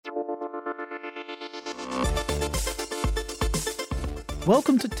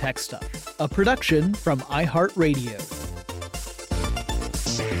Welcome to TechStuff, a production from iHeartRadio.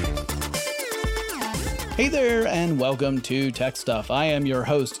 Hey there, and welcome to TechStuff. I am your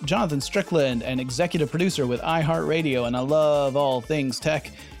host, Jonathan Strickland, an executive producer with iHeartRadio, and I love all things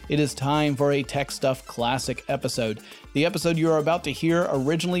tech. It is time for a TechStuff Classic episode. The episode you are about to hear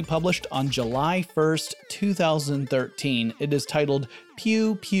originally published on July 1st, 2013. It is titled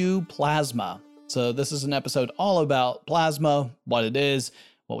Pew Pew Plasma. So this is an episode all about plasma, what it is,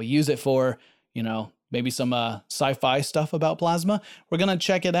 what we use it for, maybe some sci-fi stuff about plasma. We're going to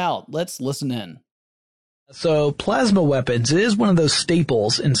check it out. Let's listen in. So plasma weapons, it is one of those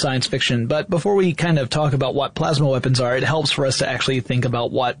staples in science fiction, but before we kind of talk about what plasma weapons are, it helps for us to actually think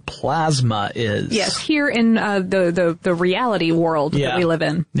about what plasma is. Yes, here in the reality world that we live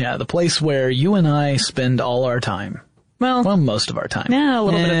in. Yeah, the place where you and I spend all our time. Well, most of our time. Yeah, a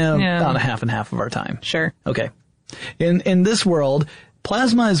little bit. About a half and half of our time. Sure. Okay. In this world,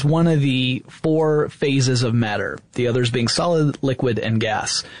 plasma is one of the 4 phases of matter, the others being solid, liquid, and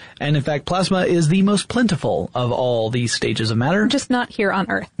gas. And in fact, plasma is the most plentiful of all these stages of matter. Just not here on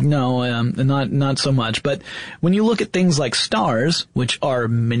Earth. No, not so much. But when you look at things like stars, which are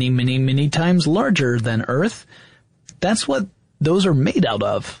many, many, many times larger than Earth, that's what those are made out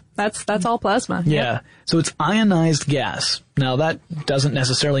of. That's all plasma. Yeah. Yep. So it's ionized gas. Now that doesn't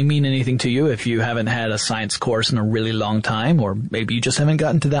necessarily mean anything to you if you haven't had a science course in a really long time, or maybe you just haven't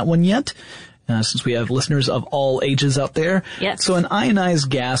gotten to that one yet, since we have listeners of all ages out there. Yes. So an ionized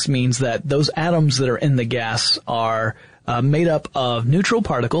gas means that those atoms that are in the gas are made up of neutral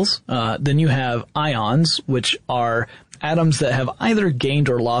particles. Then you have ions, which are atoms that have either gained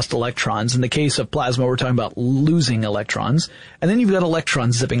or lost electrons. In the case of plasma, we're talking about losing electrons. And then you've got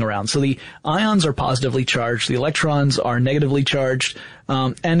electrons zipping around. So the ions are positively charged, the electrons are negatively charged,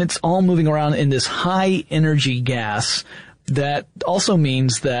 and it's all moving around in this high energy gas. That also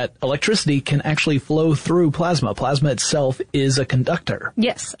means that electricity can actually flow through plasma. Plasma itself is a conductor.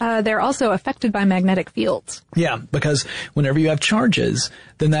 Yes, they're also affected by magnetic fields. Yeah, because whenever you have charges,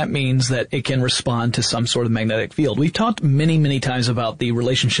 then that means that it can respond to some sort of magnetic field. We've talked many, many times about the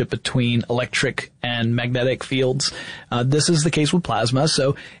relationship between electric and magnetic fields. This is the case with plasma.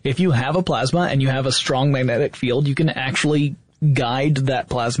 So if you have a plasma and you have a strong magnetic field, you can actually guide that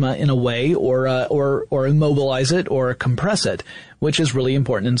plasma in a way or immobilize it or compress it, which is really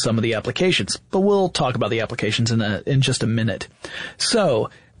important in some of the applications. But we'll talk about the applications in just a minute. So,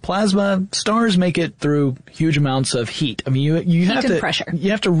 plasma, stars make it through huge amounts of heat. I mean, you have to pressure.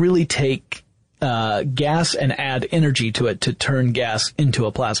 You have to really take gas and add energy to it to turn gas into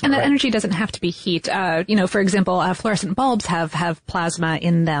a plasma. And that energy doesn't have to be heat. For example, fluorescent bulbs have plasma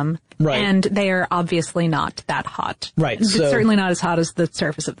in them. Right. And they are obviously not that hot. Right. It's certainly not as hot as the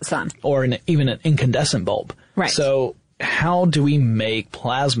surface of the sun. Or even an incandescent bulb. Right. So how do we make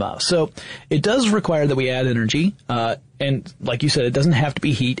plasma? So it does require that we add energy. And like you said, it doesn't have to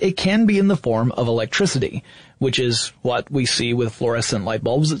be heat. It can be in the form of electricity, which is what we see with fluorescent light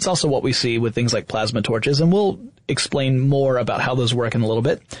bulbs. It's also what we see with things like plasma torches. And we'll explain more about how those work in a little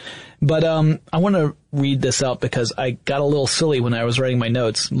bit. But I want to read this out because I got a little silly when I was writing my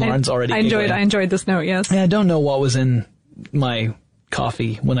notes. Lauren's already I enjoyed this note, yes. Yeah, I don't know what was in my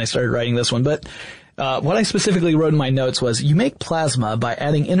coffee when I started writing this one, but what I specifically wrote in my notes was, you make plasma by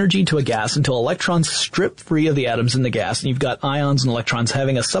adding energy to a gas until electrons strip free of the atoms in the gas, and you've got ions and electrons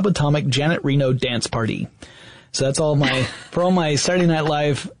having a subatomic Janet Reno dance party. So that's all for all my Saturday Night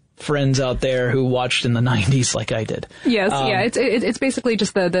Live friends out there who watched in the 90s like I did. Yes, yeah. It's basically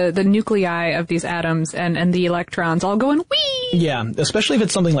just the nuclei of these atoms and the electrons all going whee! Yeah, especially if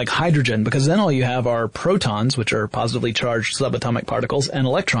it's something like hydrogen, because then all you have are protons, which are positively charged subatomic particles, and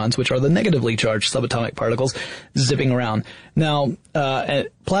electrons, which are the negatively charged subatomic particles, zipping around. Now,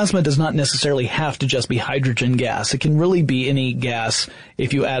 plasma does not necessarily have to just be hydrogen gas. It can really be any gas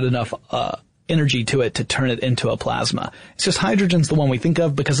if you add enough energy to it to turn it into a plasma. It's just hydrogen's the one we think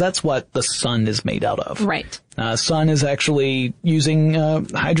of because that's what the sun is made out of. Right. Sun is actually using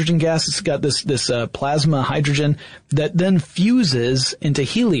hydrogen gas. It's got this plasma hydrogen that then fuses into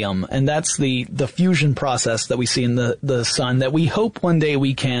helium, and that's the fusion process that we see in the sun that we hope one day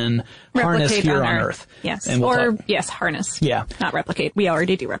we can harness here on Earth. Yes. And harness. Yeah. Not replicate. We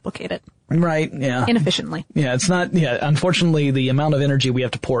already do replicate it. Right, yeah. Inefficiently. Yeah, it's not, unfortunately the amount of energy we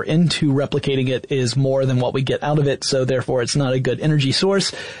have to pour into replicating it is more than what we get out of it, so therefore it's not a good energy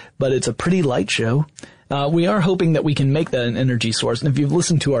source, but it's a pretty light show. We are hoping that we can make that an energy source, and if you've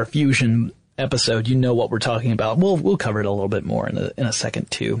listened to our fusion episode, you know what we're talking about. We'll cover it a little bit more in a second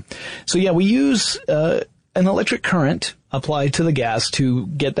too. So yeah, we use an electric current applied to the gas to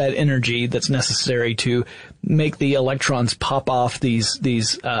get that energy that's necessary to make the electrons pop off these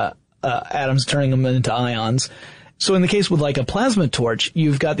atoms, turning them into ions. So in the case with like a plasma torch,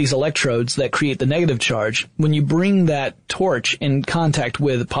 you've got these electrodes that create the negative charge. When you bring that torch in contact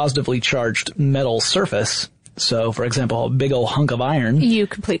with a positively charged metal surface, so for example, a big old hunk of iron, you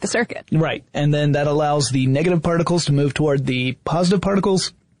complete the circuit. Right. And then that allows the negative particles to move toward the positive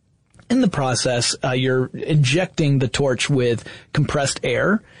particles. In the process, you're injecting the torch with compressed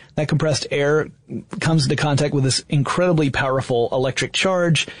air. That compressed air comes into contact with this incredibly powerful electric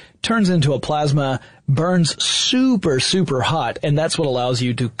charge, turns into a plasma, burns super, super hot, and that's what allows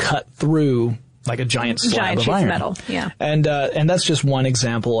you to cut through like a giant slab of iron. Metal, yeah. And that's just one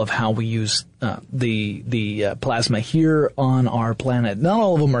example of how we use the plasma here on our planet. Not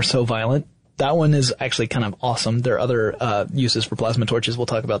all of them are so violent. That one is actually kind of awesome. There are other uses for plasma torches we'll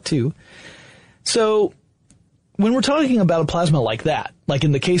talk about too. So when we're talking about a plasma like that, like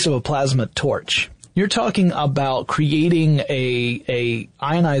in the case of a plasma torch, you're talking about creating a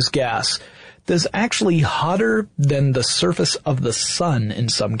ionized gas that's actually hotter than the surface of the sun in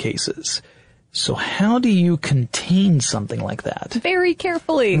some cases. So how do you contain something like that? Very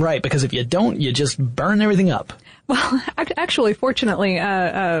carefully. Right, because if you don't, you just burn everything up. Well, actually, fortunately,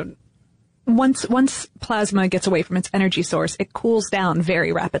 once plasma gets away from its energy source, it cools down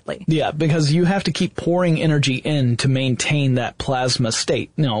very rapidly. Yeah, because you have to keep pouring energy in to maintain that plasma state.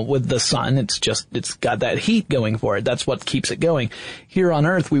 You know, with the sun, it's got that heat going for it. That's what keeps it going. Here on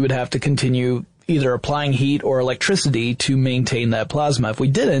Earth, we would have to continue either applying heat or electricity to maintain that plasma. If we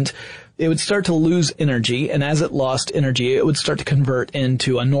didn't, it would start to lose energy, and as it lost energy, it would start to convert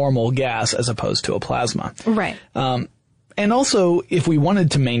into a normal gas as opposed to a plasma. Right. And also, if we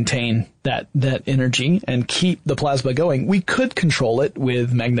wanted to maintain that energy and keep the plasma going, we could control it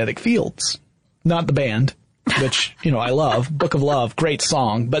with magnetic fields. Not the band, which, I love. Book of Love, great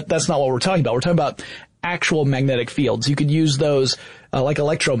song, but that's not what we're talking about. We're talking about actual magnetic fields. You could use those like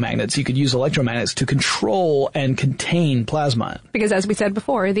electromagnets. You could use electromagnets to control and contain plasma. Because as we said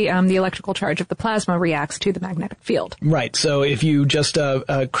before, the electrical charge of the plasma reacts to the magnetic field. Right. So if you just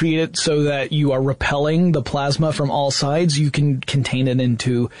create it so that you are repelling the plasma from all sides, you can contain it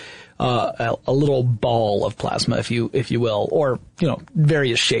into a little ball of plasma, if you will, or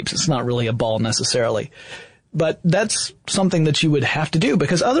various shapes. It's not really a ball necessarily. But that's something that you would have to do,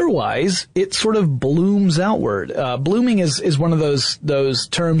 because otherwise it sort of blooms outward. Blooming is one of those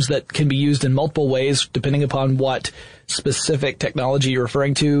terms that can be used in multiple ways depending upon what specific technology you're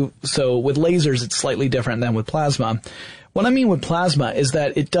referring to. So with lasers, it's slightly different than with plasma. What I mean with plasma is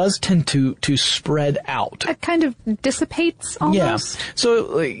that it does tend to spread out. It kind of dissipates almost. Yeah.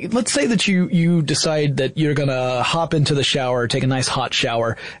 So let's say that you decide that you're going to hop into the shower, take a nice hot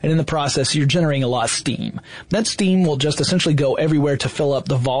shower, and in the process you're generating a lot of steam. That steam will just essentially go everywhere to fill up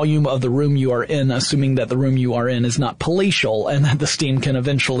the volume of the room you are in, assuming that the room you are in is not palatial and that the steam can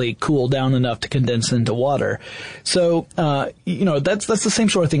eventually cool down enough to condense into water. So, that's the same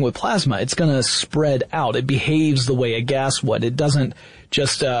sort of thing with plasma. It's going to spread out. It behaves the way a gas would. It doesn't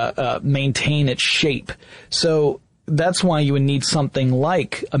just maintain its shape. So that's why you would need something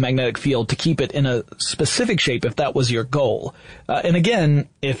like a magnetic field to keep it in a specific shape if that was your goal. And again,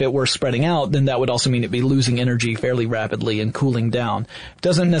 if it were spreading out, then that would also mean it'd be losing energy fairly rapidly and cooling down.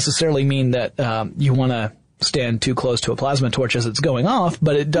 Doesn't necessarily mean that you want to stand too close to a plasma torch as it's going off,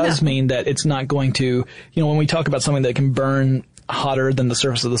 but it does mean that it's not going to, when we talk about something that can burn hotter than the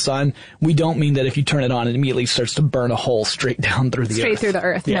surface of the sun, we don't mean that if you turn it on, it immediately starts to burn a hole straight down through the earth. Straight through the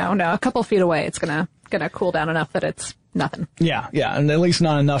earth. Yeah. No, a couple feet away, it's gonna cool down enough that it's nothing. Yeah, and at least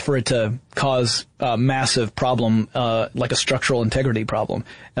not enough for it to cause a massive problem, like a structural integrity problem.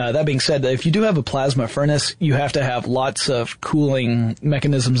 That being said, if you do have a plasma furnace, you have to have lots of cooling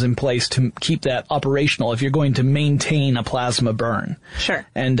mechanisms in place to keep that operational if you're going to maintain a plasma burn. Sure.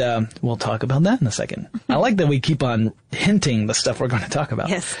 And we'll talk about that in a second. I like that we keep on hinting the stuff we're going to talk about.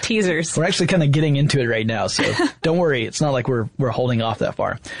 Yes, teasers. We're actually kind of getting into it right now, so don't worry. It's not like we're holding off that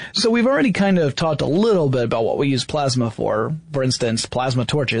far. So we've already kind of talked a little bit about what we use plasma for. For instance, plasma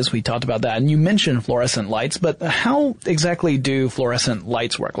torches. We talked about that. And you mentioned fluorescent lights, but how exactly do fluorescent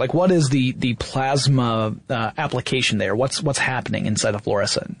lights work? Like, what is the plasma application there? What's happening inside a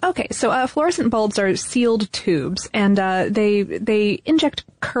fluorescent? Okay, so fluorescent bulbs are sealed tubes, and they inject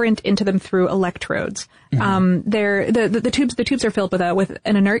current into them through electrodes. Mm-hmm. The tubes are filled with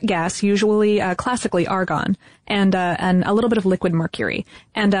an inert gas, usually classically argon, and a little bit of liquid mercury.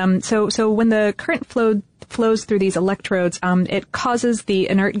 And so when the current flows through these electrodes, it causes the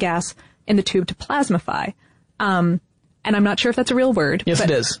inert gas in the tube to plasmify. And I'm not sure if that's a real word. Yes,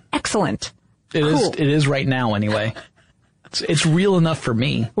 it is. Excellent. It cool. It is right now, anyway. It's real enough for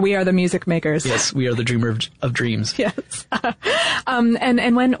me. We are the music makers. Yes, we are the dreamer of dreams. Yes.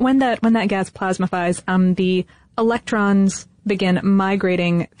 And when that gas plasmifies, the electrons begin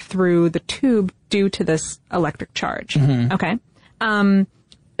migrating through the tube due to this electric charge. Mm-hmm. Okay.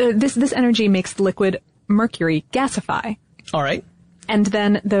 This energy makes the liquid mercury gasify. All right. And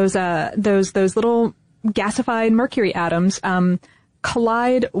then those little gasified mercury atoms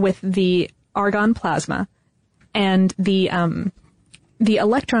collide with the argon plasma, and the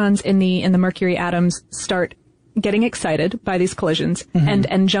electrons in the mercury atoms start getting excited by these collisions, mm-hmm.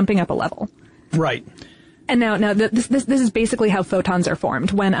 and jumping up a level. Right. And now this is basically how photons are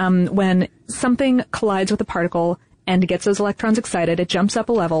formed. When something collides with a particle and gets those electrons excited, it jumps up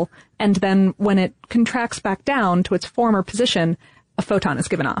a level, and then when it contracts back down to its former position, a photon is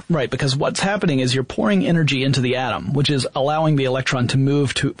given off. Right, because what's happening is you're pouring energy into the atom, which is allowing the electron to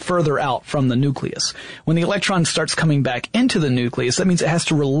move to further out from the nucleus. When the electron starts coming back into the nucleus, that means it has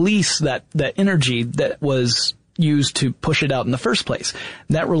to release that energy that was used to push it out in the first place.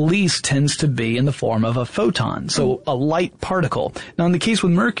 That release tends to be in the form of a photon, so a light particle. Now, in the case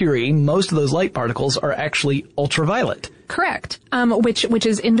with mercury, most of those light particles are actually ultraviolet. Correct. Which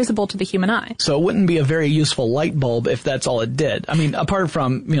is invisible to the human eye. So it wouldn't be a very useful light bulb if that's all it did. I mean, apart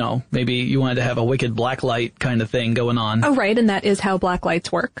from, maybe you wanted to have a wicked black light kind of thing going on. Oh, right. And that is how black lights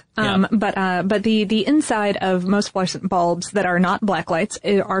work. Yeah. But the inside of most fluorescent bulbs that are not black lights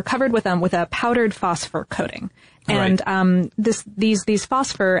are covered with a powdered phosphor coating. And, right. These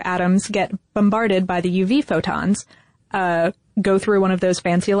phosphor atoms get bombarded by the UV photons, go through one of those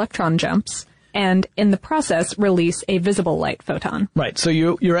fancy electron jumps, and in the process release a visible light photon. Right. So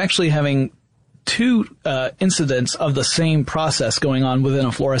you're actually having two incidents of the same process going on within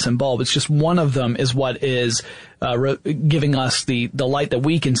a fluorescent bulb. It's just one of them is what is giving us the light that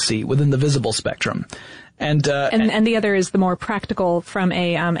we can see within the visible spectrum. And the other is the more practical from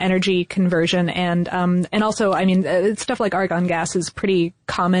a energy conversion, and also, I mean, stuff like argon gas is pretty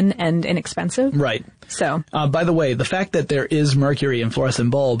common and inexpensive. Right. So, by the way, the fact that there is mercury in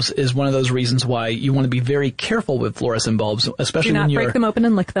fluorescent bulbs is one of those reasons why you want to be very careful with fluorescent bulbs, especially when you're break them open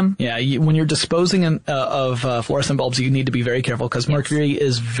and lick them. Yeah, when you're disposing of fluorescent bulbs, you need to be very careful because mercury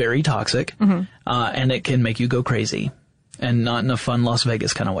is very toxic, mm-hmm. And it can make you go crazy. And not in a fun Las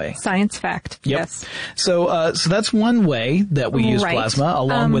Vegas kind of way. Science fact. Yep. Yes. So that's one way that we use plasma,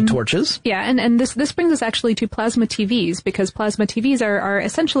 along with torches. Yeah, and this brings us actually to plasma TVs, because plasma TVs are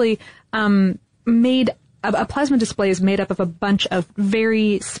essentially made. A plasma display is made up of a bunch of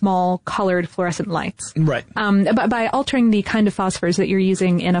very small colored fluorescent lights. Right. But by altering the kind of phosphors that you're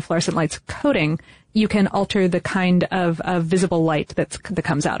using in a fluorescent light's coating, you can alter the kind of visible light that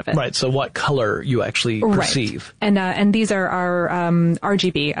comes out of it. Right. So what color you actually perceive. Right. And these are our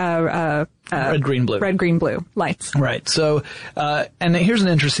RGB, red, green, blue. Red, green, blue lights. Right. So, and here's an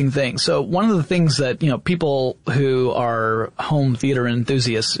interesting thing. So one of the things that, people who are home theater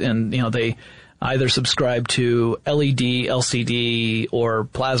enthusiasts and, they either subscribe to LED, LCD, or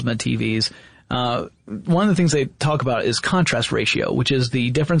plasma TVs, one of the things they talk about is contrast ratio, which is the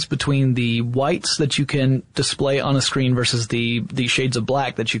difference between the whites that you can display on a screen versus the shades of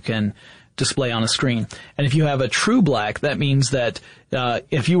black that you can display on a screen. And if you have a true black, that means that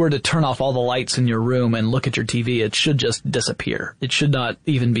if you were to turn off all the lights in your room and look at your TV, it should just disappear. It should not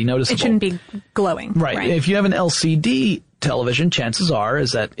even be noticeable. It shouldn't be glowing. Right. If you have an LCD television, chances are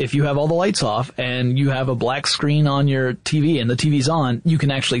is that if you have all the lights off and you have a black screen on your TV and the TV's on, you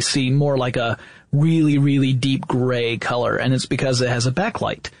can actually see more like a really, really deep gray color, and it's because it has a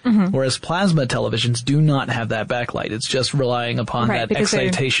backlight. Mm-hmm. Whereas plasma televisions do not have that backlight. It's just relying upon that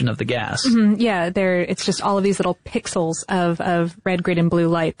excitation of the gas. Mm-hmm, yeah, it's just all of these little pixels of red, green, and blue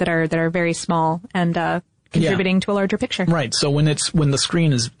light that are very small and contributing to a larger picture. Right. So when the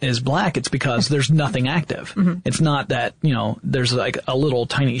screen is black, it's because there's nothing active. Mm-hmm. It's not that, there's like a little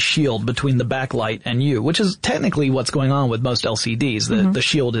tiny shield between the backlight and you, which is technically what's going on with most LCDs. The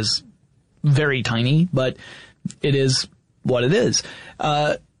shield is very tiny, but it is what it is.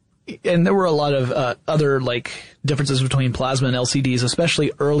 And there were a lot of other differences between plasma and LCDs,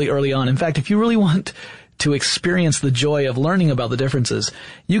 especially early on. In fact, if you really want to experience the joy of learning about the differences,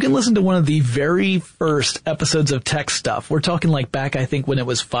 you can listen to one of the very first episodes of TechStuff. We're talking back, I think, when it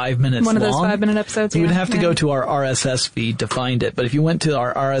was 5 minutes long. One of those 5-minute episodes. You would have to go to our RSS feed to find it. But if you went to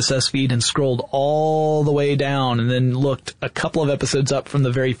our RSS feed and scrolled all the way down and then looked a couple of episodes up from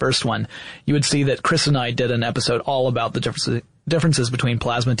the very first one, you would see that Chris and I did an episode all about the differences between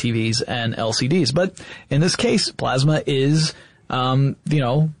plasma TVs and LCDs. But in this case, plasma is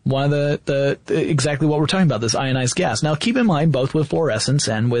one of the exactly what we're talking about, this ionized gas. Now, keep in mind, both with fluorescence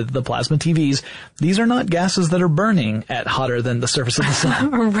and with the plasma TVs, these are not gases that are burning at hotter than the surface of the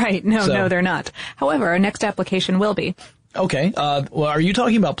sun. Right. No, they're not. However, our next application will be. Okay. Well, are you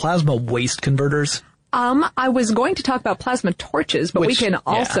talking about plasma waste converters? I was going to talk about plasma torches, but we can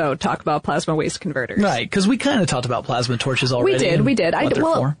also talk about plasma waste converters. Right, because we kind of talked about plasma torches already. We did. I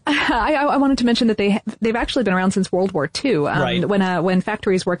wanted to mention that they've actually been around since World War II. Right. When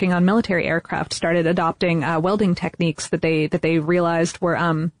factories working on military aircraft started adopting welding techniques that they realized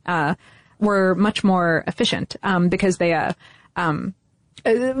were much more efficient, because they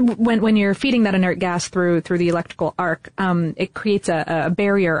when you're feeding that inert gas through the electrical arc, it creates a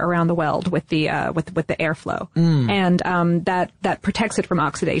barrier around the weld with the airflow, and that protects it from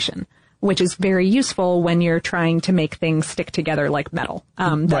oxidation, which is very useful when you're trying to make things stick together like metal.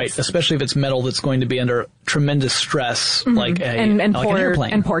 Right, especially if it's metal that's going to be under tremendous stress, like an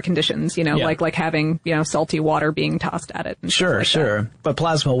airplane. And poor conditions, like having, salty water being tossed at it. And sure. That. But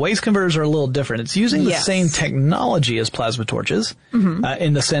plasma waste converters are a little different. It's using the same technology as plasma torches,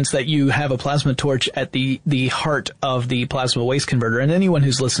 in the sense that you have a plasma torch at the heart of the plasma waste converter. And anyone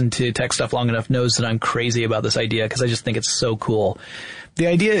who's listened to TechStuff long enough knows that I'm crazy about this idea because I just think it's so cool. The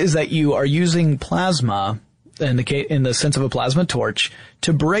idea is that you are using plasma, in the sense of a plasma torch,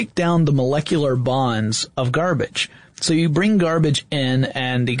 to break down the molecular bonds of garbage. So you bring garbage in,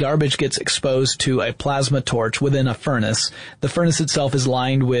 and the garbage gets exposed to a plasma torch within a furnace. The furnace itself is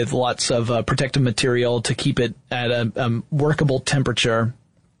lined with lots of protective material to keep it at a workable temperature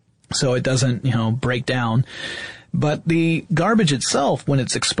so it doesn't, break down. But the garbage itself, when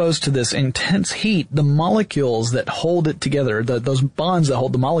it's exposed to this intense heat, the molecules that hold it together, those bonds that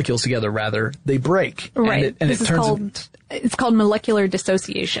hold the molecules together, rather, they break. Right. It's called molecular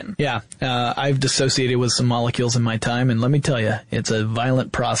dissociation. Yeah. I've dissociated with some molecules in my time, and let me tell you, it's a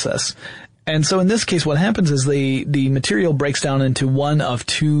violent process. And so in this case, what happens is the material breaks down into one of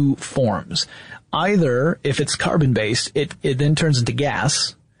two forms. Either, if it's carbon-based, it then turns into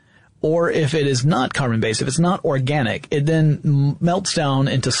gas. Or if it is not carbon-based, if it's not organic, it then melts down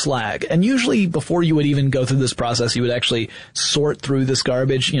into slag. And usually before you would even go through this process, you would actually sort through this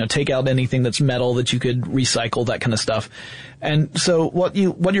garbage, take out anything that's metal that you could recycle, that kind of stuff. And so what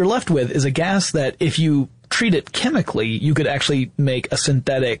you're left with is a gas that if you treat it chemically, you could actually make a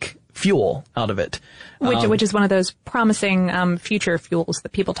synthetic fuel out of it. Which is one of those promising future fuels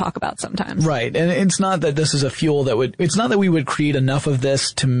that people talk about sometimes. Right. And it's not that this is a fuel it's not that we would create enough of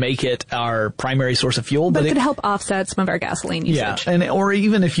this to make it our primary source of fuel. But it could help offset some of our gasoline usage. Yeah. Or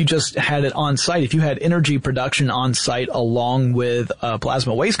even if you just had it on site, if you had energy production on site along with a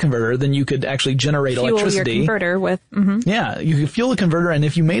plasma waste converter, then you could actually generate electricity. Fuel your converter with, Yeah. You could fuel the converter, and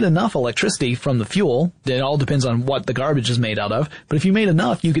if you made enough electricity from the fuel, it all depends on what the garbage is made out of, but if you made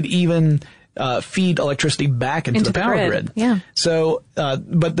enough, you could even feed electricity back into the power grid. Yeah. So,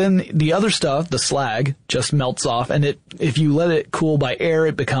 but then the other stuff, the slag, just melts off, and if you let it cool by air,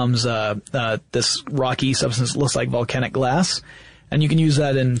 it becomes this rocky substance that looks like volcanic glass. And you can use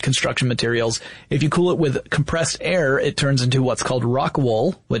that in construction materials. If you cool it with compressed air, it turns into what's called rock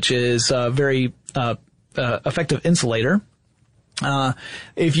wool, which is a very effective insulator.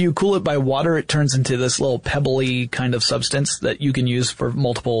 If you cool it by water, it turns into this little pebbly kind of substance that you can use for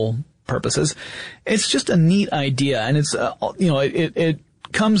multiple purposes. It's just a neat idea, and it's it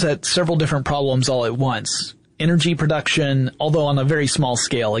comes at several different problems all at once. Energy production, although on a very small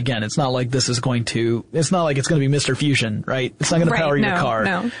scale. Again, it's not like it's going to be Mr. Fusion, right? It's not going to power your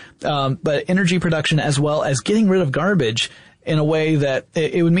car. No. But energy production, as well as getting rid of garbage in a way that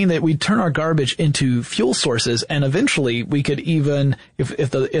it would mean that we'd turn our garbage into fuel sources, and eventually we could even, if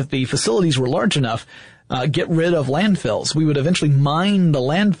the facilities were large enough, get rid of landfills. We would eventually mine the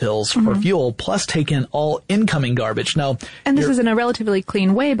landfills for fuel, plus take in all incoming garbage. Now, and this is in a relatively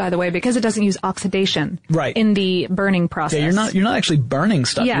clean way, by the way, because it doesn't use oxidation in the burning process. Yeah, you're not actually burning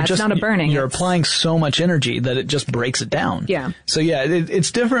stuff. Yeah, it's not a burning. You're applying so much energy that it just breaks it down. Yeah. So yeah,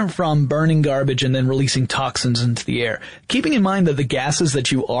 it's different from burning garbage and then releasing toxins into the air. Keeping in mind that the gases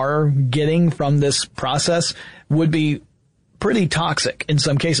that you are getting from this process would be pretty toxic in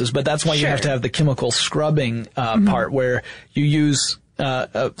some cases, but that's why you have to have the chemical scrubbing part, where you use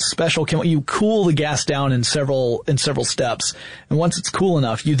a special chemical. You cool the gas down in several steps, and once it's cool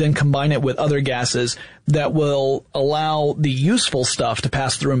enough, you then combine it with other gases that will allow the useful stuff to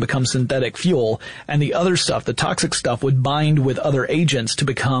pass through and become synthetic fuel, and the other stuff, the toxic stuff, would bind with other agents to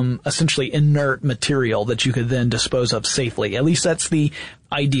become essentially inert material that you could then dispose of safely. At least that's the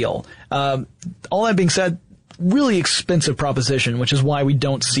ideal. All that being said, really expensive proposition, which is why we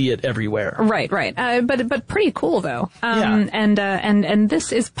don't see it everywhere. Right. But pretty cool though. And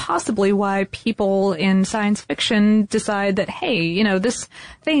this is possibly why people in science fiction decide that, hey, you know, this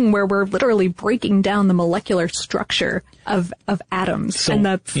thing where we're literally breaking down the molecular structure of atoms. So,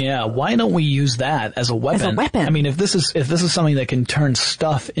 why don't we use that as a weapon? As a weapon. I mean, if this is something that can turn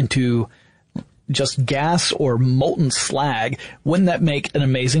stuff into just gas or molten slag, wouldn't that make an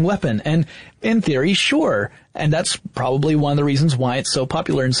amazing weapon? And in theory, sure. And that's probably one of the reasons why it's so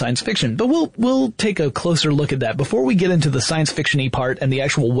popular in science fiction. But we'll take a closer look at that. Before we get into the science fiction-y part and the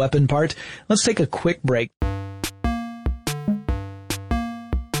actual weapon part, let's take a quick break.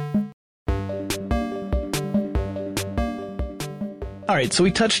 All right, so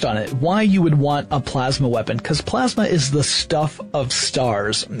we touched on it. Why you would want a plasma weapon? Because plasma is the stuff of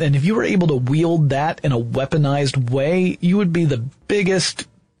stars. And if you were able to wield that in a weaponized way, you would be the biggest,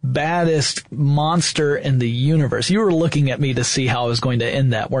 baddest monster in the universe. You were looking at me to see how I was going to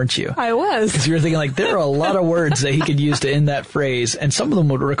end that, weren't you? I was. Because you were thinking, like, there are a lot of words that he could use to end that phrase, and some of them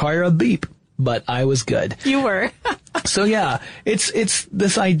would require a beep. But I was good. You were. So yeah, it's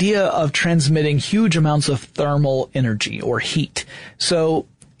this idea of transmitting huge amounts of thermal energy or heat. So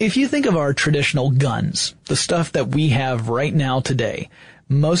if you think of our traditional guns, the stuff that we have right now today,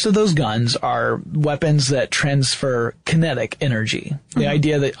 most of those guns are weapons that transfer kinetic energy. The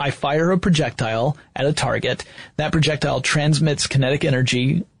idea that I fire a projectile at a target, that projectile transmits kinetic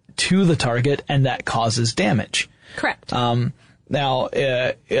energy to the target, and that causes damage. Correct. Now,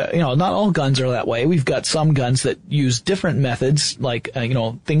 not all guns are that way. We've got some guns that use different methods, like,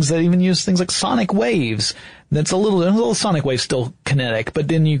 things that even use things like sonic waves. That's a little sonic wave still kinetic, but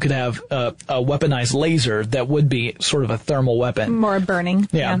then you could have a weaponized laser that would be sort of a thermal weapon. More burning.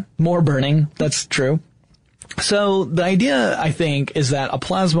 Yeah, more burning. That's true. So the idea, I think, is that a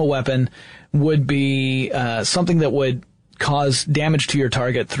plasma weapon would be something that would cause damage to your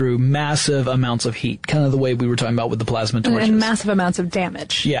target through massive amounts of heat, kind of the way we were talking about with the plasma torches. And massive amounts of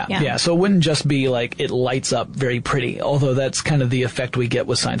damage. Yeah. So it wouldn't just be like it lights up very pretty, although that's kind of the effect we get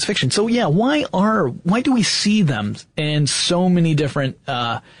with science fiction. So yeah, why do we see them in so many different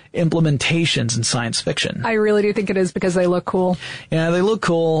implementations in science fiction? I really do think it is because they look cool. Yeah, they look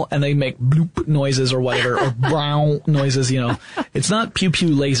cool, and they make bloop noises or whatever, or brown noises, It's not pew-pew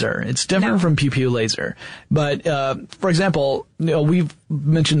laser. It's different from pew-pew laser. But, for example, we've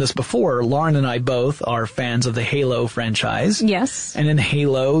mentioned this before. Lauren and I both are fans of the Halo franchise. Yes. And in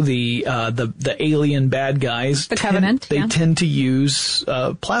Halo, the alien bad guys, the Covenant, they tend to use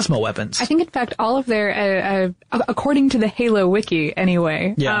plasma weapons. I think, in fact, all of their, according to the Halo wiki,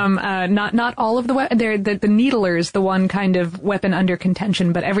 anyway. Yeah. Not all of the the Needler is the one kind of weapon under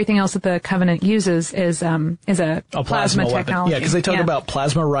contention, but everything else that the Covenant uses is a plasma technology. Weapon. Yeah, because they talk about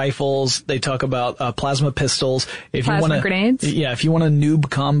plasma rifles, they talk about plasma pistols. Plasma grenades. Yeah, if you want to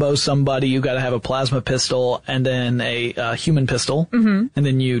noob combo somebody, you got to have a plasma pistol and then a human pistol, and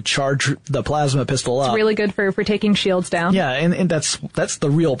then you charge the plasma pistol up. It's really good for taking shields down. Yeah, and that's the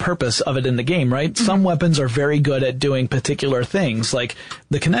real purpose of it in the game, right? Some weapons are very good at doing particular things, like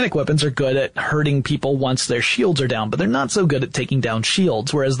the kinetic weapons are good at hurting people once their shields are down, but they're not so good at taking down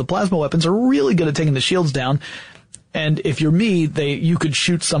shields, whereas the plasma weapons are really good at taking the shields down. And if you're me, you could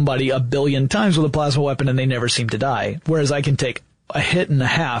shoot somebody 1 billion times with a plasma weapon and they never seem to die. Whereas I can take a hit and a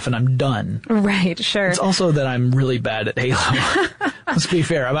half and I'm done. Right, sure. It's also that I'm really bad at Halo. Let's be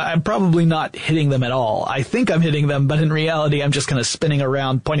fair. I'm probably not hitting them at all. I think I'm hitting them, but in reality, I'm just kind of spinning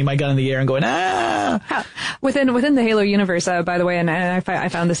around, pointing my gun in the air and going, ah! Within the Halo universe, by the way, and I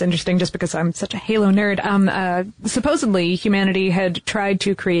found this interesting just because I'm such a Halo nerd, supposedly humanity had tried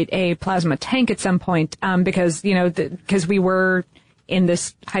to create a plasma tank at some point, because we were in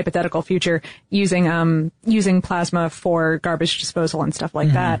this hypothetical future using plasma for garbage disposal and stuff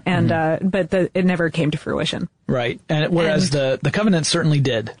like that, and but it never came to fruition. Right, and whereas the Covenant certainly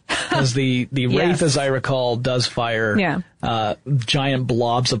did, because the Wraith, as I recall, does fire giant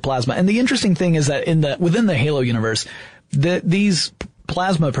blobs of plasma. And the interesting thing is that within the Halo universe, these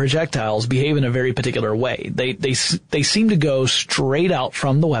plasma projectiles behave in a very particular way. They seem to go straight out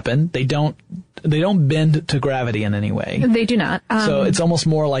from the weapon. They don't bend to gravity in any way. They do not. So it's almost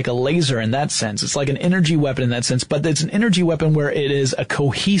more like a laser in that sense. It's like an energy weapon in that sense, but it's an energy weapon where it is a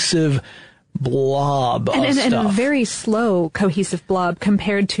cohesive blob of stuff. And a very slow, cohesive blob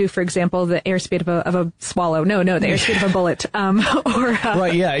compared to, for example, the airspeed of a swallow. No, the airspeed of a bullet.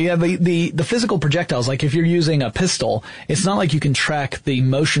 Right, yeah. The physical projectiles, like if you're using a pistol, it's not like you can track the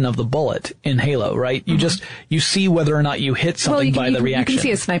motion of the bullet in Halo, right? You see whether or not you hit something by the reaction. You can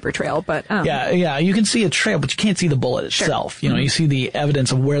see a sniper trail, but Yeah, you can see a trail, but you can't see the bullet itself. You see the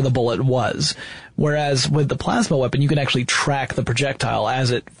evidence of where the bullet was. Whereas with the plasma weapon, you can actually track the projectile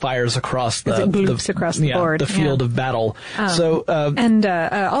as it fires across the board. The field of battle. Also,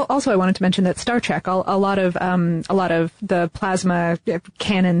 I wanted to mention that Star Trek, a lot of the plasma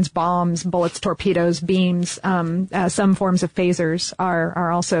cannons, bombs, bullets, torpedoes, beams, some forms of phasers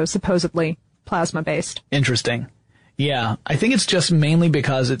are also supposedly plasma based. Interesting. Yeah, I think it's just mainly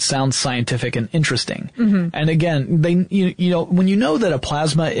because it sounds scientific and interesting. Mm-hmm. And again, you know, when you know that a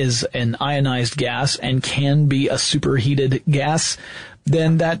plasma is an ionized gas and can be a superheated gas,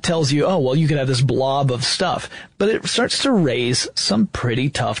 then that tells you, oh, well, you could have this blob of stuff. But it starts to raise some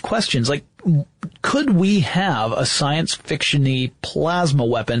pretty tough questions. Like, could we have a science fiction-y plasma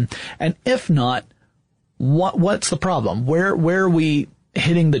weapon? And if not, what's the problem? Where are we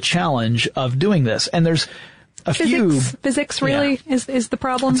hitting the challenge of doing this? And there's Physics really is the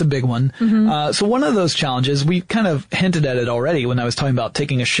problem. It's a big one. Mm-hmm. So one of those challenges, we kind of hinted at it already when I was talking about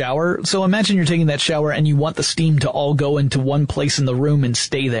taking a shower. So imagine you're taking that shower and you want the steam to all go into one place in the room and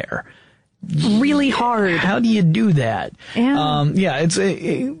stay there. Really hard. How do you do that? Yeah.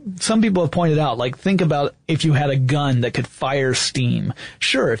 Some people have pointed out, like, think about if you had a gun that could fire steam.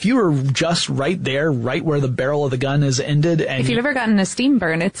 Sure, if you were just right there, right where the barrel of the gun is ended, and if you've ever gotten a steam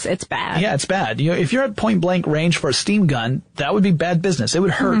burn, it's bad. Yeah, it's bad. You know, if you're at point blank range for a steam gun, that would be bad business. It would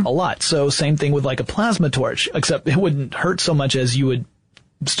hurt a lot. So same thing with like a plasma torch, except it wouldn't hurt so much as you would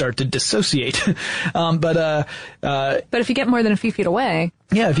start to dissociate. But if you get more than a few feet away.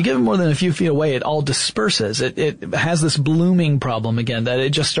 Yeah, if you get more than a few feet away, it all disperses. It has this blooming problem again, that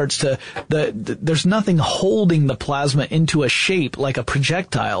it just starts to, there's nothing holding the plasma into a shape like a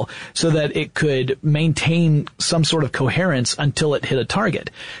projectile so that it could maintain some sort of coherence until it hit a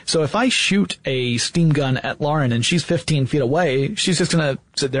target. So if I shoot a steam gun at Lauren and she's 15 feet away, she's just gonna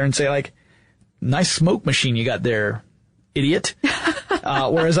sit there and say like, nice smoke machine you got there, idiot.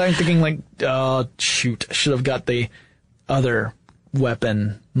 Whereas I'm thinking like, oh, shoot, I should have got the other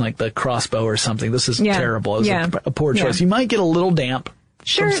weapon, like the crossbow or something. This is terrible. It was a poor choice. You might get a little damp.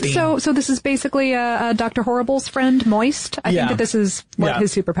 Sure. So this is basically Dr. Horrible's friend, Moist. I think that this is what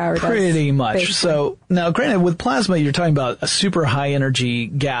his superpower does. Pretty much. Basically. So now, granted, with plasma, you're talking about a super high energy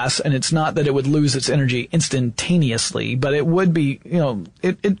gas, and it's not that it would lose its energy instantaneously, but it would be, you know,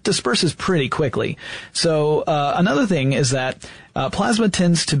 it disperses pretty quickly. So another thing is that plasma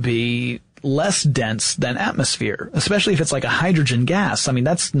tends to be less dense than atmosphere, especially if it's like a hydrogen gas. I mean,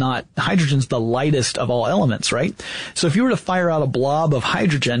 hydrogen's the lightest of all elements, right? So if you were to fire out a blob of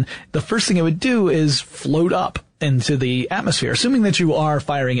hydrogen, the first thing it would do is float up into the atmosphere, assuming that you are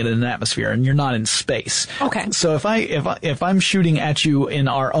firing it in an atmosphere and you're not in space. Okay. So if I'm shooting at you in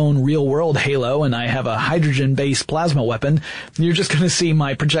our own real world Halo and I have a hydrogen based plasma weapon, you're just going to see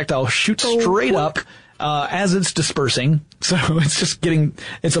my projectile shoot straight up as it's dispersing. So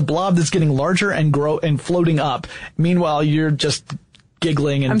it's a blob that's getting larger and floating up. Meanwhile, you're just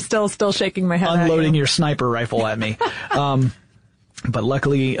giggling and I'm still shaking my head. Unloading your sniper rifle at me. But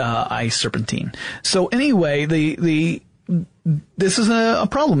luckily, I serpentine. So anyway, this is a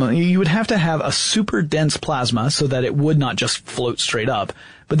problem. You would have to have a super dense plasma so that it would not just float straight up.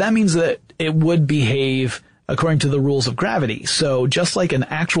 But that means that it would behave according to the rules of gravity. So just like an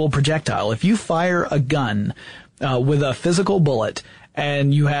actual projectile, if you fire a gun with a physical bullet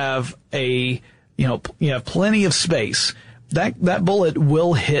and you have you have plenty of space, that bullet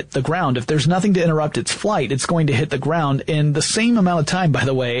will hit the ground. If there's nothing to interrupt its flight, it's going to hit the ground in the same amount of time, by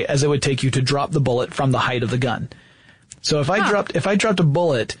the way, as it would take you to drop the bullet from the height of the gun. So if I dropped a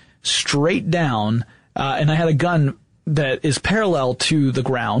bullet straight down, and I had a gun that is parallel to the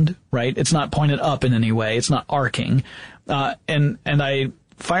ground, right? It's not pointed up in any way. It's not arcing. And I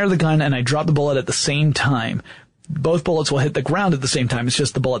fire the gun and I drop the bullet at the same time. Both bullets will hit the ground at the same time. It's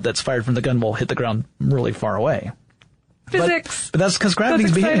just the bullet that's fired from the gun will hit the ground really far away. Physics. But that's because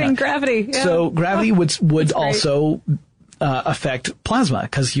gravity's behaving. Gravity. Yeah. So gravity would also affect plasma,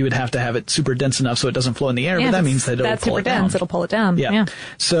 because you would have to have it super dense enough so it doesn't flow in the air, but that means that it'll pull it down. It'll pull it down. Yeah.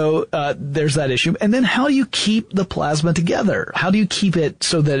 So there's that issue. And then how do you keep the plasma together? How do you keep it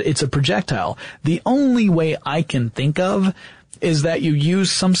so that it's a projectile? The only way I can think of is that you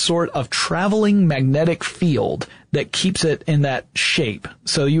use some sort of traveling magnetic field that keeps it in that shape.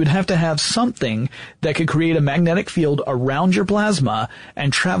 So you would have to have something that could create a magnetic field around your plasma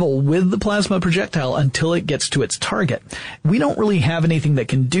and travel with the plasma projectile until it gets to its target. We don't really have anything that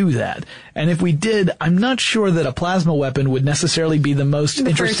can do that. And if we did, I'm not sure that a plasma weapon would necessarily be the most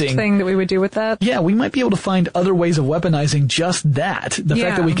interesting first thing that we would do with that. Yeah, we might be able to find other ways of weaponizing just that. The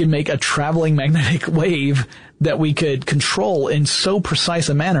fact that we can make a traveling magnetic wave that we could control in so precise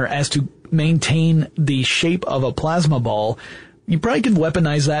a manner as to maintain the shape of a plasma ball you probably could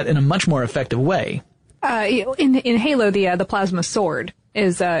weaponize that in a much more effective way. In Halo, the plasma sword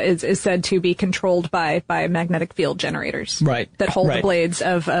is said to be controlled by magnetic field generators. Right. That hold the blades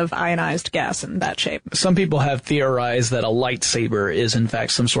of ionized gas in that shape. Some people have theorized that a lightsaber is in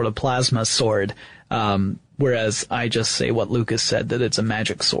fact some sort of plasma sword, whereas I just say what Lucas said, that it's a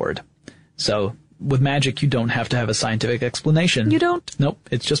magic sword. So with magic, you don't have to have a scientific explanation. You don't? Nope,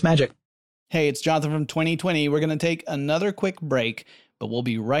 it's just magic. Hey, it's Jonathan from 2020. We're going to take another quick break, but we'll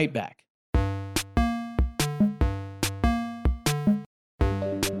be right back.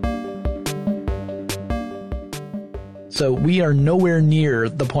 So we are nowhere near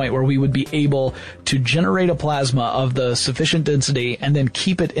the point where we would be able to generate a plasma of the sufficient density and then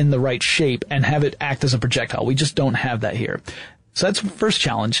keep it in the right shape and have it act as a projectile. We just don't have that here. So that's the first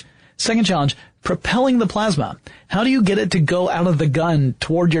challenge. Second challenge, propelling the plasma. How do you get it to go out of the gun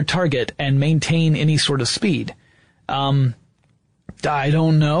toward your target and maintain any sort of speed? I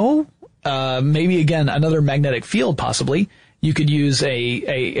don't know. Maybe again, another magnetic field possibly. You could use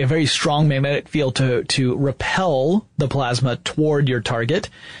a very strong magnetic field to repel the plasma toward your target.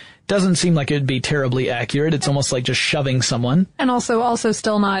 Doesn't seem like it'd be terribly accurate. It's almost like just shoving someone. And also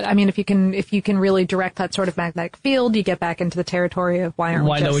still not, I mean, if you can really direct that sort of magnetic field, you get back into the territory of why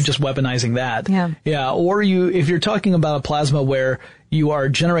not we just weaponizing that? Yeah. Yeah. Or if you're talking about a plasma where you are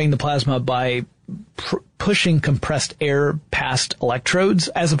generating the plasma by pushing compressed air past electrodes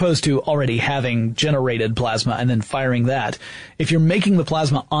as opposed to already having generated plasma and then firing that. If you're making the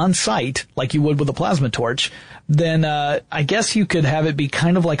plasma on site, like you would with a plasma torch, then I guess you could have it be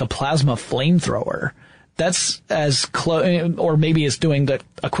kind of like a plasma flamethrower. That's as close, or maybe it's doing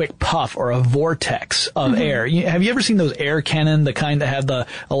a quick puff or a vortex of air. Have you ever seen those air cannon, the kind that have the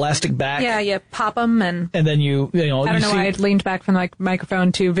elastic back? Yeah, you pop them and then you know. I don't know why I leaned back from the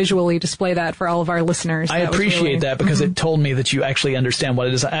microphone to visually display that for all of our listeners. I appreciate that because it told me that you actually understand what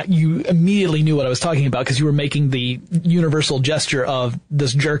it is. You immediately knew what I was talking about because you were making the universal gesture of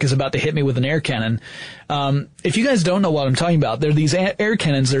this jerk is about to hit me with an air cannon. If you guys don't know what I'm talking about, they're these air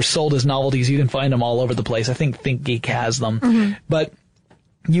cannons. They're sold as novelties. You can find them all over the place. I think ThinkGeek has them. But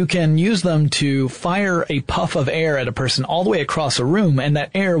you can use them to fire a puff of air at a person all the way across a room, and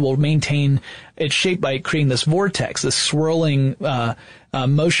that air will maintain its shape by creating this vortex, this swirling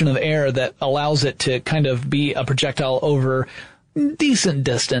motion of air that allows it to kind of be a projectile over decent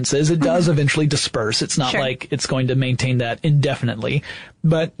distances. It does eventually disperse. It's not like it's going to maintain that indefinitely.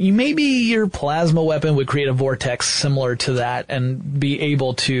 But maybe your plasma weapon would create a vortex similar to that and be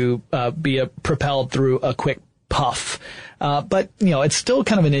able to be propelled through a quick puff. But, it's still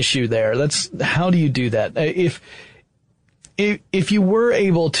kind of an issue there. How do you do that? If you were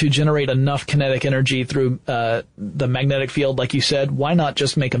able to generate enough kinetic energy through the magnetic field, like you said, why not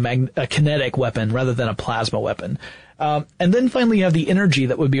just make a kinetic weapon rather than a plasma weapon? And then finally you have the energy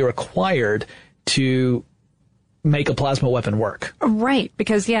that would be required to make a plasma weapon work. Right,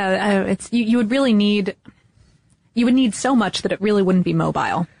 because you would need so much that it really wouldn't be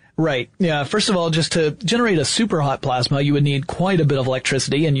mobile. Right. Yeah. First of all, just to generate a super hot plasma, you would need quite a bit of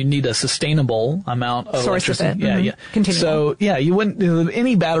electricity, and you need a sustainable amount of source electricity. Of it. Yeah. Continual. So you wouldn't.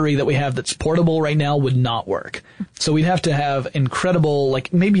 Any battery that we have that's portable right now would not work. So we'd have to have incredible,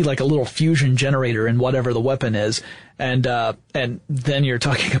 maybe a little fusion generator in whatever the weapon is, and then you're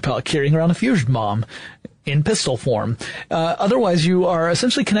talking about carrying around a fusion bomb in pistol form. Otherwise, you are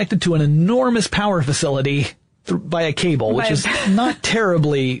essentially connected to an enormous power facility by a cable, which is not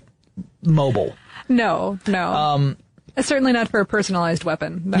terribly mobile. No. Certainly not for a personalized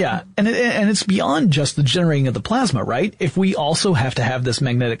weapon. No. Yeah, and it's beyond just the generating of the plasma, right? If we also have to have this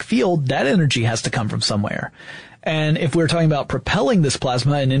magnetic field, that energy has to come from somewhere. And if we're talking about propelling this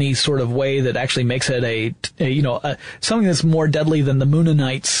plasma in any sort of way that actually makes it something that's more deadly than the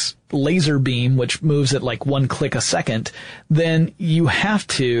Moonanite's laser beam, which moves at one click a second, then you have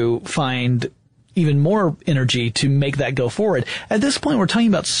to find even more energy to make that go forward. At this point, we're talking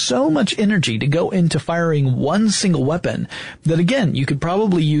about so much energy to go into firing one single weapon that, again, you could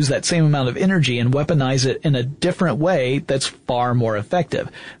probably use that same amount of energy and weaponize it in a different way that's far more effective.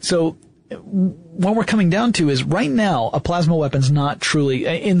 So what we're coming down to is right now, a plasma weapon's not truly,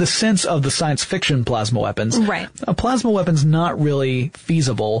 in the sense of the science fiction plasma weapons, right. A plasma weapon's not really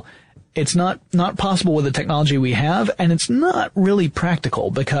feasible. It's not possible with the technology we have, and it's not really practical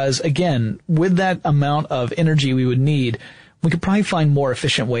because, again, with that amount of energy we would need, we could probably find more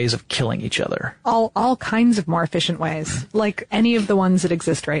efficient ways of killing each other. All kinds of more efficient ways, like any of the ones that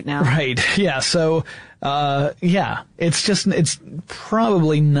exist right now. Right. Yeah. So, it's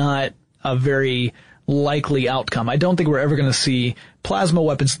probably not a very likely outcome. I don't think we're ever going to see plasma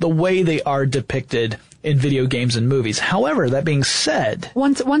weapons the way they are depicted in video games and movies. However, that being said,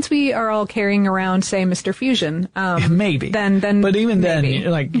 once we are all carrying around, say, Mr. Fusion, maybe. Then, but even maybe.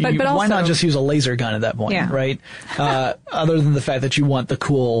 then, like, but why not just use a laser gun at that point, right? Other than the fact that you want the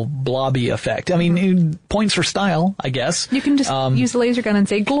cool blobby effect. I mean, points for style, I guess. You can just use the laser gun and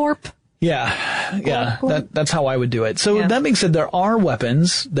say glorp. Yeah, that's how I would do it. So that being said, there are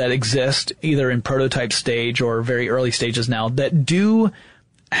weapons that exist either in prototype stage or very early stages now that do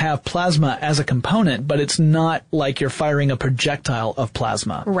have plasma as a component, but it's not like you're firing a projectile of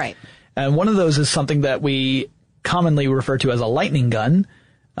plasma. Right. And one of those is something that we commonly refer to as a lightning gun.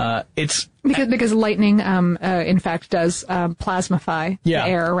 It's because lightning, in fact, does plasmify the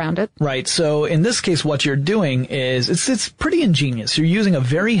air around it. Right. So in this case, what you're doing is it's pretty ingenious. You're using a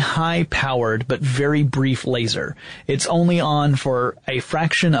very high-powered but very brief laser. It's only on for a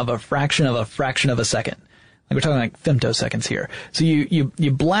fraction of a fraction of a fraction of a second. Like we're talking like femtoseconds here. So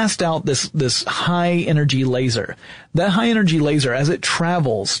you blast out this high energy laser. That high energy laser, as it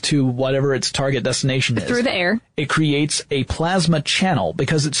travels to whatever its target destination is, through the air, it creates a plasma channel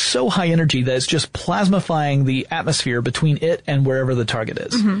because it's so high energy that it's just plasmifying the atmosphere between it and wherever the target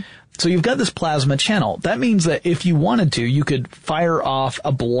is. Mm-hmm. So you've got this plasma channel. That means that if you wanted to, you could fire off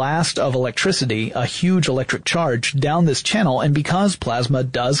a blast of electricity, a huge electric charge down this channel, and because plasma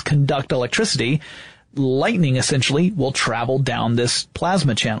does conduct electricity, lightning essentially will travel down this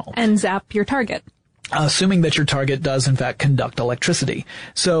plasma channel and zap your target, assuming that your target does in fact conduct electricity.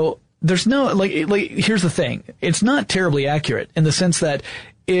 So there's no like here's the thing, it's not terribly accurate in the sense that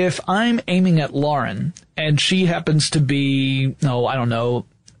if I'm aiming at Lauren and she happens to be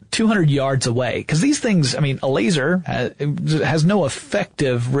 200 yards away, because these things, I mean, a laser has no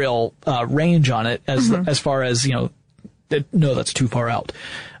effective real range on it as far as that's too far out.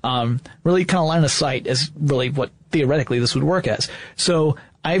 Really kind of line of sight is really what theoretically this would work as. So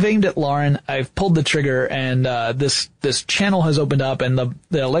I've aimed at Lauren, I've pulled the trigger, and this channel has opened up, and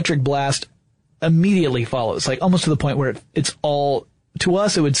the electric blast immediately follows, like almost to the point where it's all, to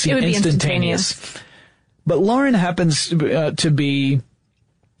us it would seem instantaneous. But Lauren happens to be,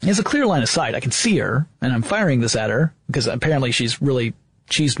 has a clear line of sight. I can see her, and I'm firing this at her, because apparently she's really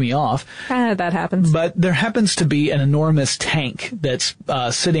cheesed me off. That happens. But there happens to be an enormous tank that's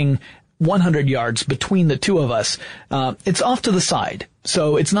sitting 100 yards between the two of us. It's off to the side,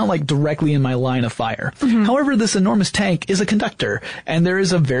 so it's not like directly in my line of fire. Mm-hmm. However, this enormous tank is a conductor, and there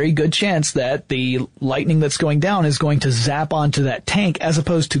is a very good chance that the lightning that's going down is going to zap onto that tank as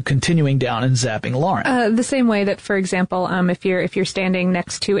opposed to continuing down and zapping Lauren. The same way that, for example, if you're standing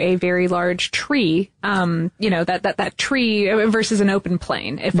next to a very large tree, that tree versus an open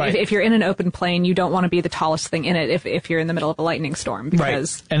plane. If you're in an open plane, you don't want to be the tallest thing in it if you're in the middle of a lightning storm,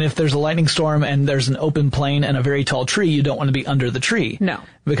 because and if there's a lightning storm and there's an open plane and a very tall tree, you don't want to be under the tree. No.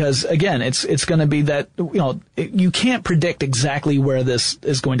 Because again, it's going to be that, you can't predict exactly where this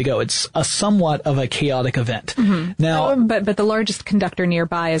is going to go. It's a somewhat of a chaotic event. Mm-hmm. Now, but the largest conductor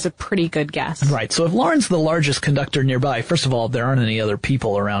nearby is a pretty good guess. Right. So if Lauren's the largest conductor nearby, first of all, there aren't any other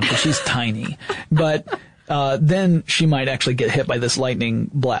people around because she's tiny. But then she might actually get hit by this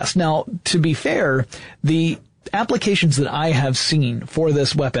lightning blast. Now, to be fair, the applications that I have seen for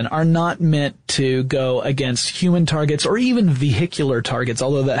this weapon are not meant to go against human targets or even vehicular targets,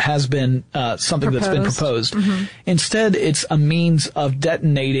 although that has been something that's been proposed. Mm-hmm. Instead, it's a means of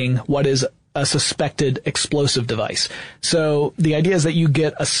detonating what is a suspected explosive device. So the idea is that you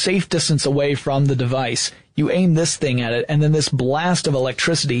get a safe distance away from the device, you aim this thing at it, and then this blast of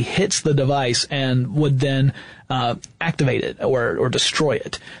electricity hits the device and would then activate it or destroy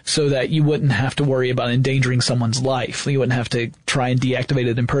it, so that you wouldn't have to worry about endangering someone's life. You wouldn't have to try and deactivate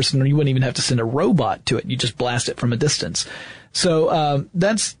it in person, or you wouldn't even have to send a robot to it. You just blast it from a distance. So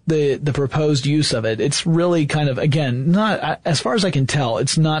that's the proposed use of it. It's really kind of, again, not, as far as I can tell,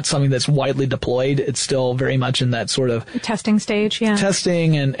 it's not something that's widely deployed. It's still very much in that sort of testing stage, yeah.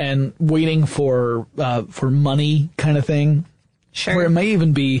 Testing and waiting for money kind of thing. Sure. Where it may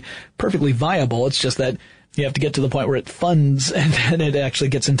even be perfectly viable. It's just that you have to get to the point where it funds and then it actually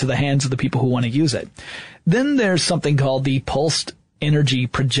gets into the hands of the people who want to use it. Then there's something called the Pulsed Energy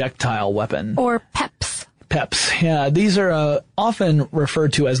Projectile Weapon. Or PEPs. PEPs, yeah. These are often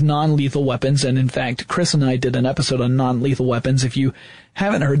referred to as non-lethal weapons, and in fact, Chris and I did an episode on non-lethal weapons. If you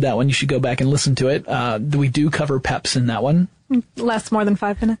haven't heard that one, you should go back and listen to it. We do cover PEPs in that one. Lasts more than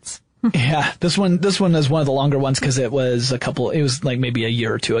 5 minutes. Yeah, this one is one of the longer ones because it was like maybe a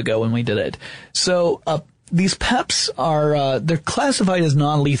year or two ago when we did it. So, these PEPs are, they're classified as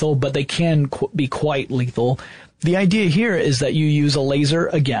non-lethal, but they can be quite lethal. The idea here is that you use a laser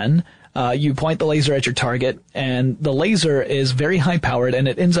again. You point the laser at your target, and the laser is very high powered, and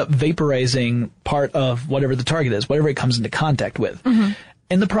it ends up vaporizing part of whatever the target is, whatever it comes into contact with. Mm-hmm.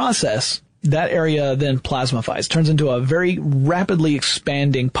 In the process, that area then plasmifies, turns into a very rapidly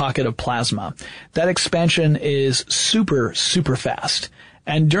expanding pocket of plasma. That expansion is super, super fast.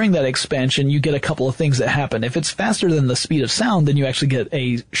 And during that expansion, you get a couple of things that happen. If it's faster than the speed of sound, then you actually get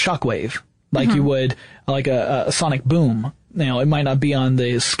a shockwave, like you would, like a sonic boom. It might not be on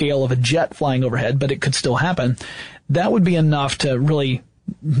the scale of a jet flying overhead, but it could still happen. That would be enough to really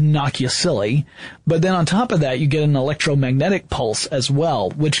knock you silly. But then on top of that, you get an electromagnetic pulse as well,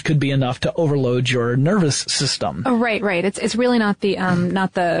 which could be enough to overload your nervous system. Oh, right. It's really not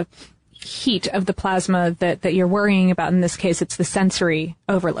the heat of the plasma that you're worrying about. In this case, it's the sensory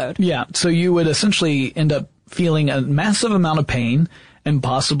overload. Yeah. So you would essentially end up feeling a massive amount of pain and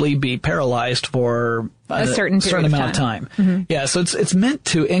possibly be paralyzed for a certain amount of time. Mm-hmm. Yeah, so it's meant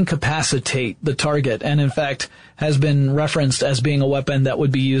to incapacitate the target, and in fact has been referenced as being a weapon that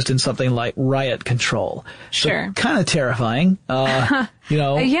would be used in something like riot control. Sure. So kind of terrifying, Yeah.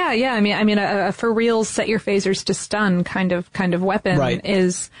 I mean, a for real set your phasers to stun kind of weapon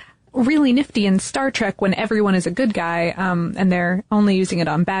is really nifty in Star Trek when everyone is a good guy, and they're only using it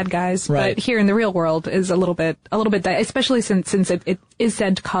on bad guys. Right. But here in the real world is a little bit, especially since it is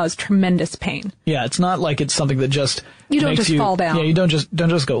said to cause tremendous pain. Yeah, it's not like it's something that just you don't just fall down. Yeah, you don't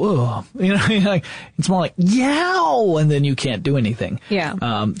just go, oh, it's more like yow, and then you can't do anything.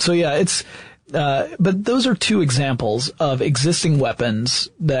 Yeah. So yeah, it's, but those are two examples of existing weapons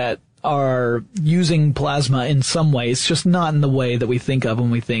that are using plasma in some ways, just not in the way that we think of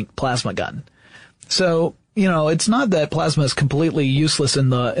when we think plasma gun. So, it's not that plasma is completely useless in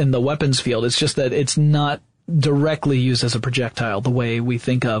the weapons field. It's just that it's not directly used as a projectile the way we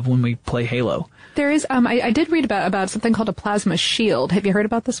think of when we play Halo. There is, I did read about something called a plasma shield. Have you heard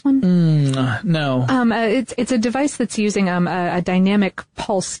about this one? No. It's a device that's using, a dynamic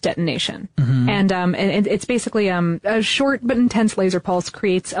pulse detonation. Mm-hmm. And it's basically, a short but intense laser pulse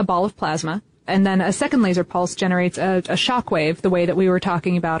creates a ball of plasma. And then a second laser pulse generates a shockwave, the way that we were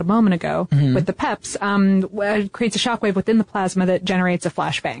talking about a moment ago with the PEPs, creates a shockwave within the plasma that generates a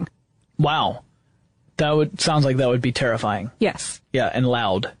flashbang. Wow. Sounds like that would be terrifying. Yes. Yeah, and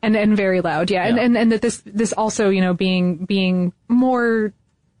loud. And very loud, yeah. And that this also, being more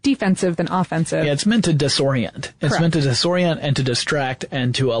defensive than offensive. Yeah, it's meant to disorient. It's Correct. meant to disorient and to distract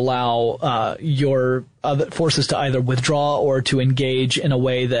and to allow your other forces to either withdraw or to engage in a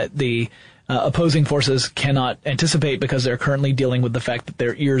way that the opposing forces cannot anticipate because they're currently dealing with the fact that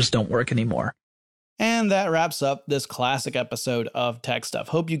their ears don't work anymore. And that wraps up this classic episode of Tech Stuff.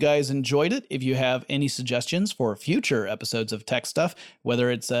 Hope you guys enjoyed it. If you have any suggestions for future episodes of Tech Stuff, whether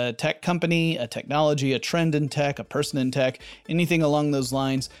it's a tech company, a technology, a trend in tech, a person in tech, anything along those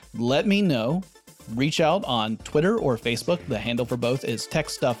lines, let me know. Reach out on Twitter or Facebook. The handle for both is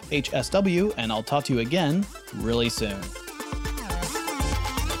TechStuffHSW, and I'll talk to you again really soon.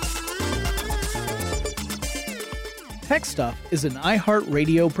 Tech Stuff is an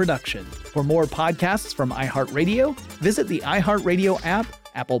iHeartRadio production. For more podcasts from iHeartRadio, visit the iHeartRadio app,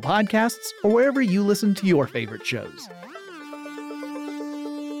 Apple Podcasts, or wherever you listen to your favorite shows.